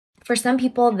For some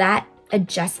people, that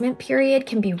adjustment period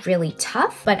can be really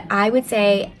tough, but I would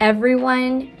say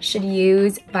everyone should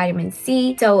use vitamin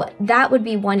C. So that would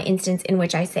be one instance in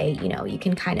which I say, you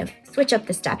can kind of switch up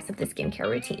the steps of the skincare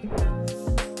routine.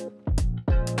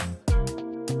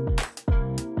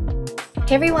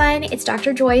 Hey everyone, it's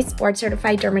Dr. Joyce, board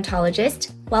certified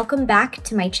dermatologist. Welcome back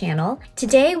to my channel.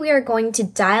 Today we are going to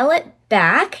dial it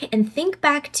back and think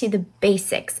back to the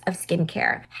basics of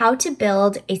skincare, how to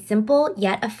build a simple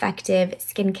yet effective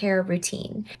skincare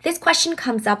routine. This question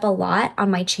comes up a lot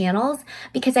on my channels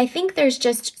because I think there's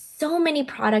just so many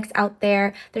products out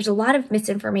there. There's a lot of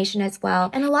misinformation as well.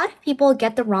 And a lot of people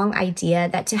get the wrong idea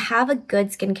that to have a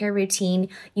good skincare routine,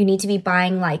 you need to be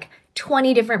buying like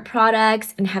 20 different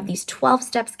products and have these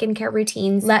 12-step skincare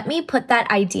routines. Let me put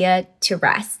that idea to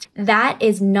rest. That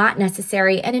is not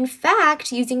necessary. And in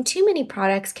fact, using too many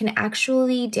products can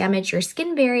actually damage your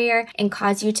skin barrier and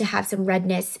cause you to have some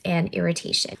redness and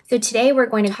irritation. So today we're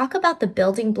going to talk about the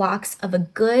building blocks of a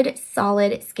good,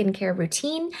 solid skincare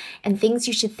routine and things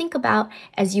you should think about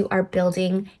as you are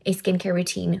building a skincare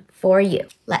routine for you.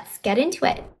 Let's get into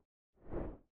it.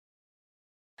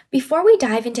 Before we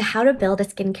dive into how to build a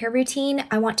skincare routine,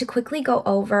 I want to quickly go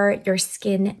over your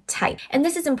skin type. And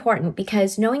this is important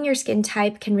because knowing your skin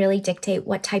type can really dictate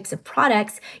what types of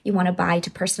products you want to buy to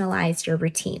personalize your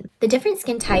routine. The different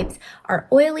skin types are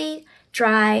oily,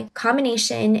 dry,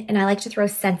 combination, and I like to throw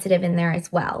sensitive in there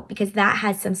as well because that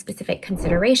has some specific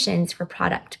considerations for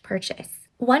product purchase.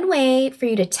 One way for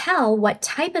you to tell what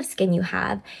type of skin you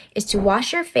have is to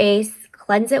wash your face,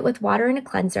 cleanse it with water and a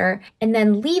cleanser, and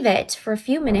then leave it for a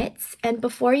few minutes. And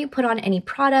before you put on any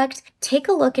product, take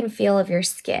a look and feel of your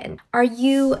skin. Are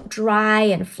you dry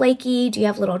and flaky? Do you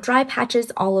have little dry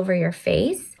patches all over your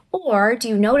face? Or do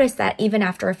you notice that even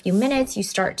after a few minutes, you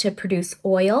start to produce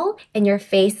oil and your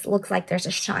face looks like there's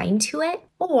a shine to it?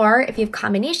 Or if you have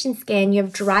combination skin, you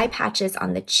have dry patches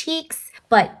on the cheeks,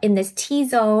 but in this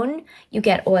T-zone, you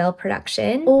get oil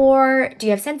production. Or do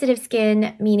you have sensitive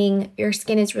skin, meaning your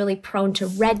skin is really prone to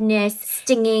redness,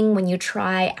 stinging when you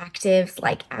try actives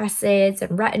like acids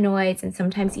and retinoids and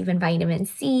sometimes even vitamin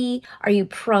C? Are you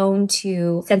prone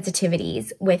to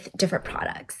sensitivities with different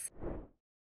products?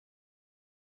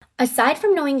 Aside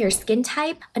from knowing your skin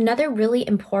type, another really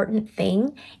important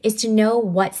thing is to know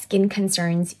what skin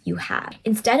concerns you have.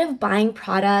 Instead of buying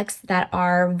products that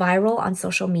are viral on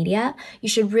social media, you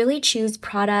should really choose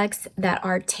products that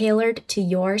are tailored to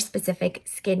your specific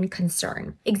skin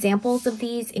concern. Examples of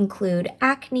these include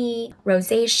acne,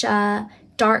 rosacea,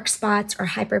 dark spots or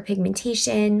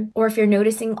hyperpigmentation, or if you're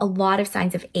noticing a lot of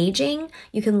signs of aging,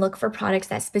 you can look for products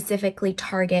that specifically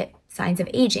target signs of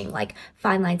aging, like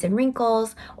fine lines and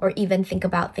wrinkles, or even think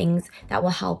about things that will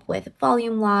help with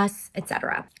volume loss,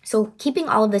 etc. So keeping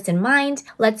all of this in mind,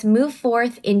 let's move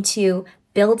forth into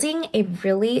building a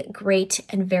really great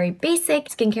and very basic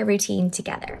skincare routine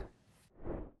together.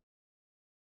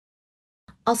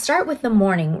 I'll start with the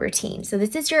morning routine. So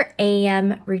this is your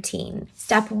AM routine.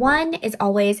 Step 1 is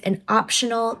always an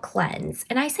optional cleanse.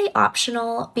 And I say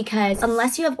optional because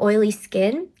unless you have oily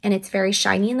skin and it's very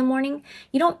shiny in the morning,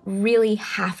 you don't really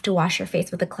have to wash your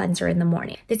face with a cleanser in the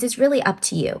morning. This is really up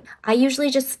to you. I usually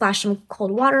just splash some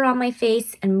cold water on my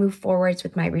face and move forwards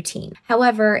with my routine.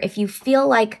 However, if you feel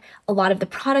like a lot of the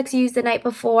products you used the night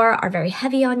before are very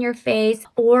heavy on your face,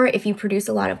 or if you produce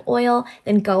a lot of oil,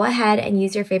 then go ahead and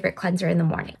use your favorite cleanser in the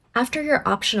morning. After your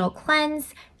optional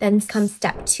cleanse, then comes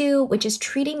step 2, which is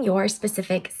treating your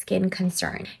specific skin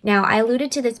concern. Now, I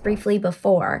alluded to this briefly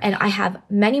before, and I have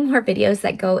many more videos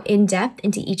that go in depth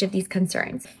into each of these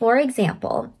concerns. For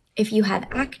example, if you have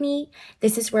acne,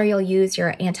 this is where you'll use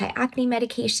your anti-acne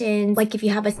medications. Like if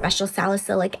you have a special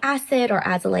salicylic acid or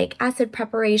azelaic acid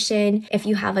preparation, if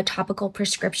you have a topical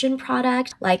prescription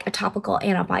product, like a topical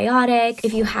antibiotic,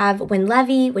 if you have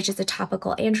Winlevi, which is a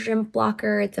topical androgen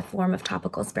blocker, it's a form of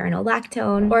topical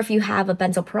spironolactone, or if you have a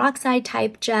benzoyl peroxide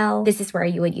type gel, this is where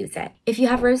you would use it. If you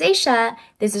have rosacea,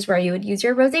 this is where you would use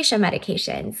your rosacea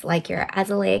medications, like your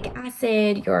azelaic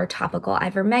acid, your topical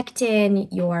ivermectin,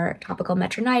 your topical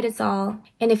metronidazole.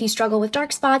 And if you struggle with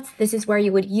dark spots, this is where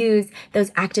you would use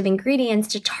those active ingredients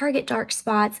to target dark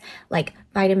spots like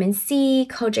vitamin C,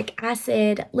 kojic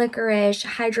acid, licorice,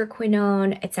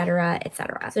 hydroquinone, etc.,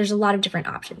 etc. So there's a lot of different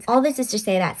options. All this is to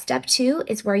say that step 2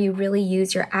 is where you really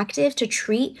use your active to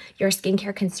treat your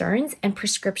skincare concerns, and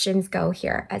prescriptions go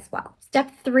here as well. Step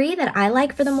 3 that I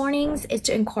like for the mornings is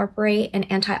to incorporate an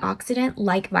antioxidant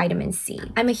like vitamin C.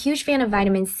 I'm a huge fan of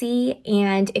vitamin C,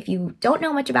 and if you don't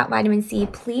know much about vitamin C,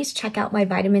 please check out my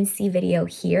vitamin C video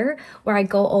here, where I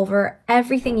go over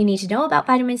everything you need to know about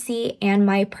vitamin C and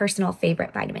my personal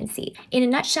favorite vitamin C. In a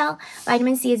nutshell,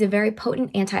 vitamin C is a very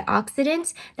potent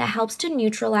antioxidant that helps to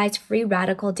neutralize free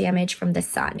radical damage from the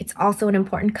sun. It's also an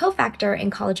important cofactor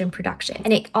in collagen production,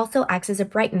 and it also acts as a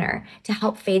brightener to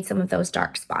help fade some of those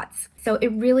dark spots. So it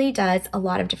really does a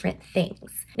lot of different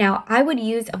things. Now, I would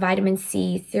use a vitamin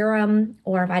C serum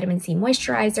or vitamin C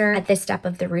moisturizer at this step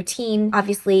of the routine.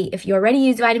 Obviously, if you already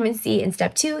use vitamin C in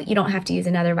step 2, you don't have to use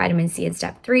another vitamin C in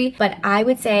step 3, but I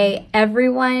would say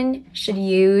everyone should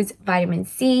use vitamin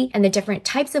C, and the different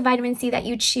types of vitamin C that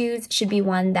you choose should be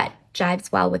one that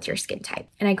jives well with your skin type.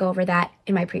 And I go over that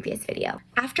in my previous video.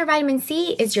 After vitamin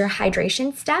C is your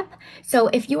hydration step. So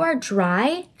if you are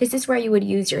dry, this is where you would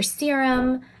use your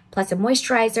serum, plus a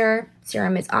moisturizer.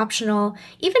 Serum is optional.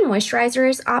 Even moisturizer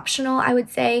is optional, I would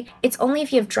say. It's only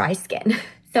if you have dry skin.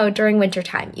 So during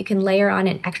wintertime, you can layer on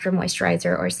an extra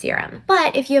moisturizer or serum.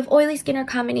 But if you have oily skin or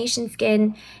combination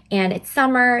skin and it's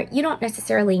summer, you don't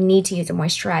necessarily need to use a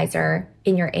moisturizer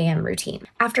in your AM routine.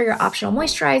 After your optional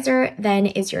moisturizer, then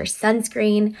is your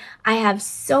sunscreen. I have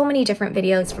so many different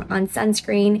videos on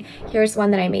sunscreen. Here's one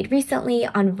that I made recently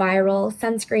on viral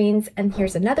sunscreens, and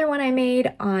here's another one I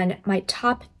made on my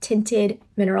top tinted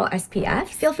mineral SPF.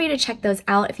 Feel free to check those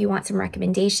out if you want some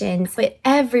recommendations, but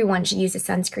everyone should use a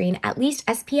sunscreen, at least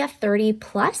SPF 30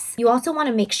 plus. You also want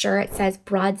to make sure it says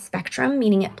broad spectrum,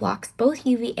 meaning it blocks both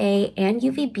UVA and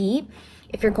UVB.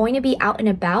 If you're going to be out and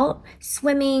about,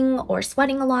 swimming or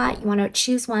sweating a lot, you want to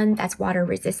choose one that's water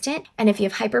resistant. And if you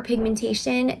have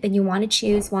hyperpigmentation, then you want to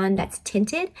choose one that's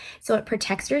tinted, so it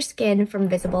protects your skin from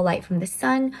visible light from the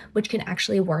sun, which can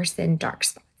actually worsen dark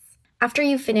spots. After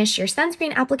you finish your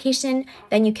sunscreen application,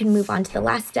 then you can move on to the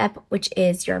last step, which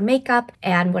is your makeup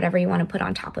and whatever you want to put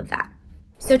on top of that.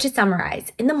 So to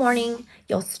summarize, in the morning,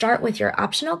 you'll start with your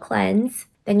optional cleanse,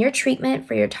 then your treatment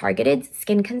for your targeted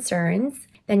skin concerns,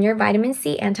 then your vitamin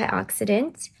C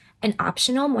antioxidant, an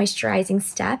optional moisturizing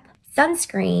step,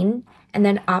 sunscreen, and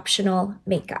then optional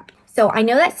makeup. So I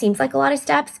know that seems like a lot of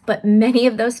steps, but many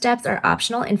of those steps are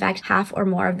optional. In fact, half or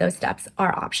more of those steps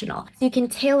are optional. So you can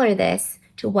tailor this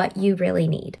to what you really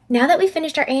need. Now that we've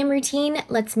finished our AM routine,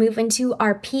 let's move into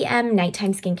our PM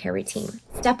nighttime skincare routine.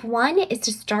 Step 1 is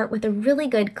to start with a really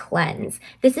good cleanse.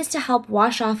 This is to help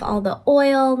wash off all the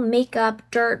oil, makeup,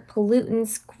 dirt,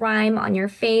 pollutants, grime on your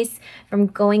face from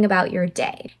going about your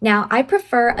day. Now, I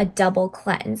prefer a double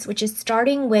cleanse, which is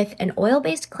starting with an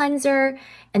oil-based cleanser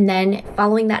and then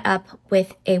following that up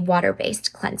with a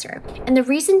water-based cleanser. And the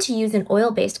reason to use an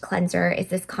oil-based cleanser is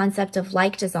this concept of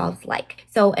like dissolves like.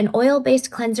 So an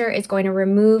oil-based cleanser is going to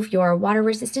remove your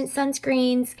water-resistant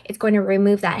sunscreens, it's going to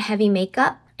remove that heavy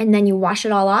makeup, and then you wash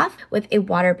it all off with a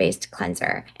water-based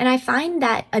cleanser. And I find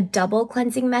that a double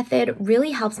cleansing method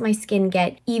really helps my skin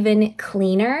get even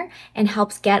cleaner and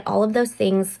helps get all of those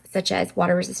things such as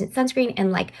water-resistant sunscreen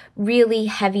and like really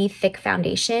heavy, thick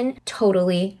foundation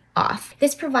totally off.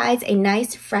 This provides a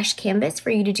nice fresh canvas for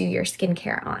you to do your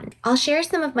skincare on. I'll share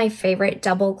some of my favorite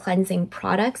double cleansing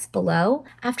products below.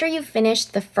 After you've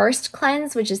finished the first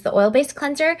cleanse, which is the oil-based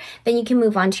cleanser, then you can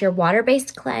move on to your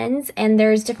water-based cleanse, and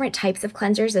there's different types of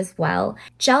cleansers as well.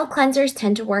 Gel cleansers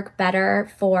tend to work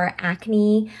better for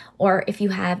acne or if you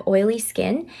have oily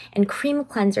skin, and cream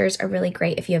cleansers are really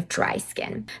great if you have dry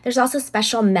skin. There's also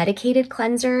special medicated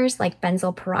cleansers like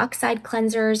benzoyl peroxide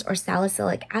cleansers or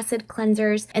salicylic acid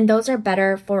cleansers, and those are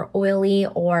better for oily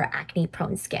or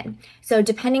acne-prone skin. So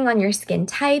depending on your skin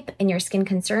type and your skin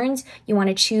concerns, you want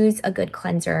to choose a good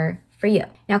cleanser for you.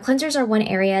 Now, cleansers are one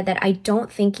area that I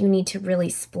don't think you need to really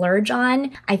splurge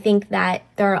on. I think that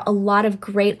there are a lot of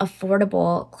great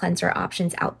affordable cleanser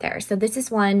options out there. So this is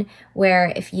one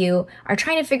where if you are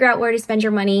trying to figure out where to spend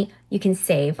your money, you can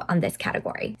save on this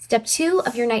category. Step 2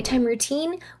 of your nighttime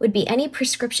routine would be any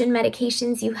prescription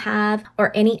medications you have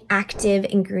or any active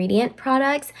ingredient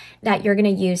products that you're gonna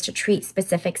use to treat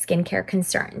specific skincare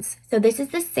concerns. So this is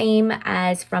the same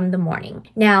as from the morning.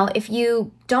 Now, if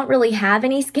you don't really have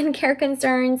any skincare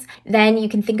concerns, then you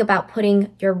can think about putting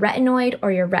your retinoid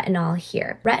or your retinol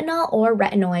here. Retinol or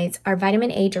retinoids are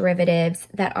vitamin A derivatives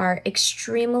that are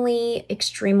extremely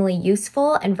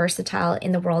useful and versatile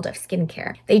in the world of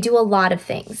skincare. They do a lot of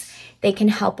things. They can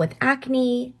help with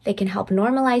acne, they can help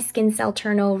normalize skin cell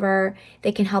turnover,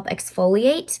 they can help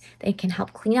exfoliate, they can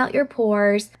help clean out your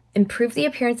pores, improve the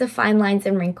appearance of fine lines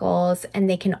and wrinkles, and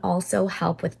they can also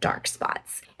help with dark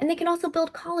spots. and they can also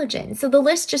build collagen. So the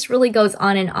list just really goes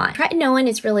on and on. Tretinoin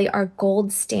is really our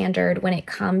gold standard when it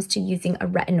comes to using a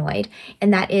retinoid,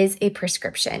 and that is a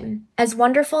prescription. As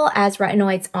wonderful as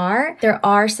retinoids are, there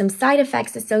are some side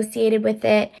effects associated with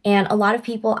it, and a lot of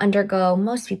people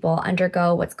most people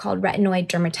undergo what's called retinoid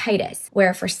dermatitis,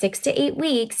 where for 6 to 8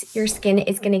 weeks, your skin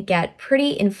is going to get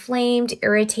pretty inflamed,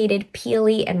 irritated,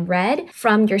 peely, and red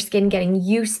from your skin getting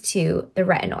used to the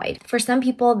retinoid. For some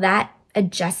people, that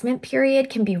adjustment period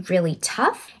can be really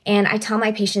tough, and I tell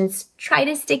my patients, try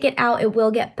to stick it out, it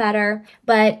will get better.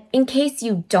 But in case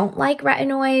you don't like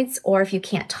retinoids, or if you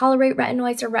can't tolerate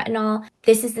retinoids or retinol,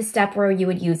 this is the step where you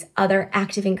would use other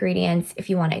active ingredients if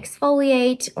you want to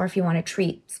exfoliate, or if you want to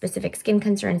treat specific skin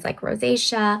concerns like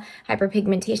rosacea,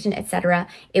 hyperpigmentation, etc.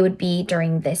 It would be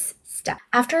during this step.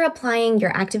 After applying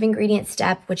your active ingredient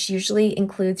step, which usually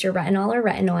includes your retinol or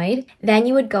retinoid, then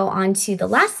you would go on to the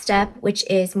last step, which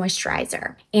is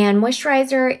moisturizer. And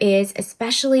moisturizer is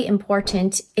especially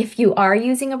important if you are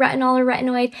using a retinol or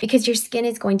retinoid, because your skin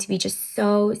is going to be just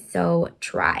so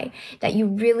dry that you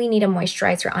really need a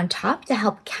moisturizer on top to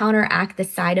help counteract the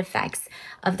side effects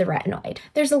of the retinoid.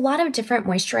 There's a lot of different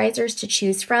moisturizers to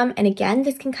choose from, and again,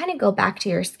 this can kind of go back to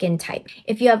your skin type.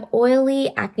 If you have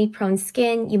oily, acne-prone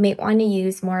skin, you may want to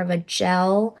use more of a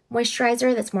gel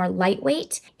moisturizer that's more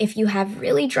lightweight. If you have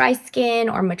really dry skin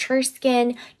or mature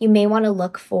skin, you may want to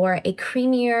look for a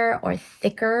creamier or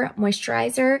thicker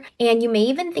moisturizer, and you may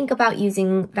even think about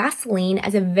using Vaseline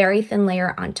as a very thin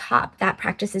layer on top. That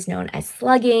practice is known as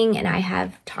slugging, and I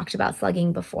have talked about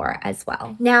slugging before as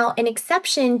well. Now, an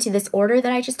exception to this order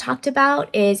that I just talked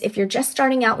about is if you're just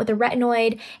starting out with a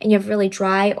retinoid and you have really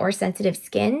dry or sensitive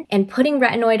skin, and putting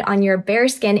retinoid on your bare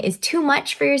skin is too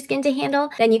much for your skin to handle,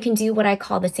 then you can do what I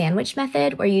call the sandwich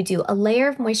method, where you do a layer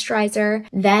of moisturizer,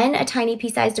 then a tiny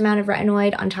pea-sized amount of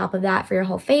retinoid on top of that for your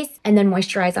whole face, and then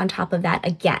moisturize on top of that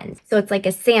again. So it's like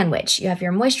a sandwich. You have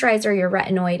your moisturizer, your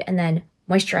retinoid, and then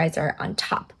moisturizer on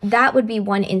top. That would be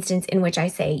one instance in which I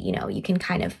say, you can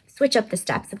kind of switch up the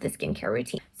steps of the skincare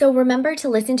routine. So remember to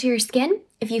listen to your skin.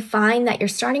 If you find that you're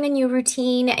starting a new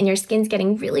routine and your skin's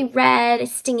getting really red,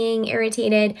 stinging,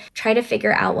 irritated, try to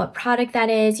figure out what product that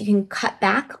is. You can cut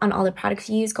back on all the products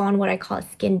you use, go on what I call a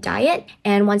skin diet.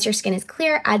 And once your skin is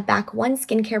clear, add back one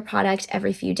skincare product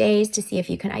every few days to see if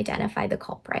you can identify the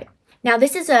culprit. Now,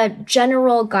 this is a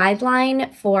general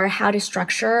guideline for how to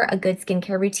structure a good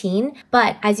skincare routine,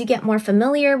 but as you get more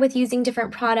familiar with using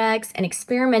different products and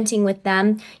experimenting with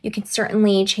them, you can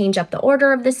certainly change up the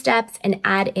order of the steps and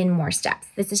add in more steps.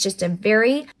 This is just a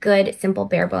very good, simple,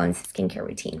 bare bones skincare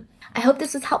routine. I hope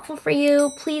this was helpful for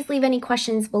you. Please leave any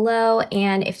questions below,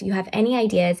 and if you have any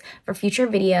ideas for future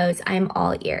videos, I am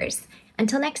all ears.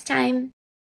 Until next time.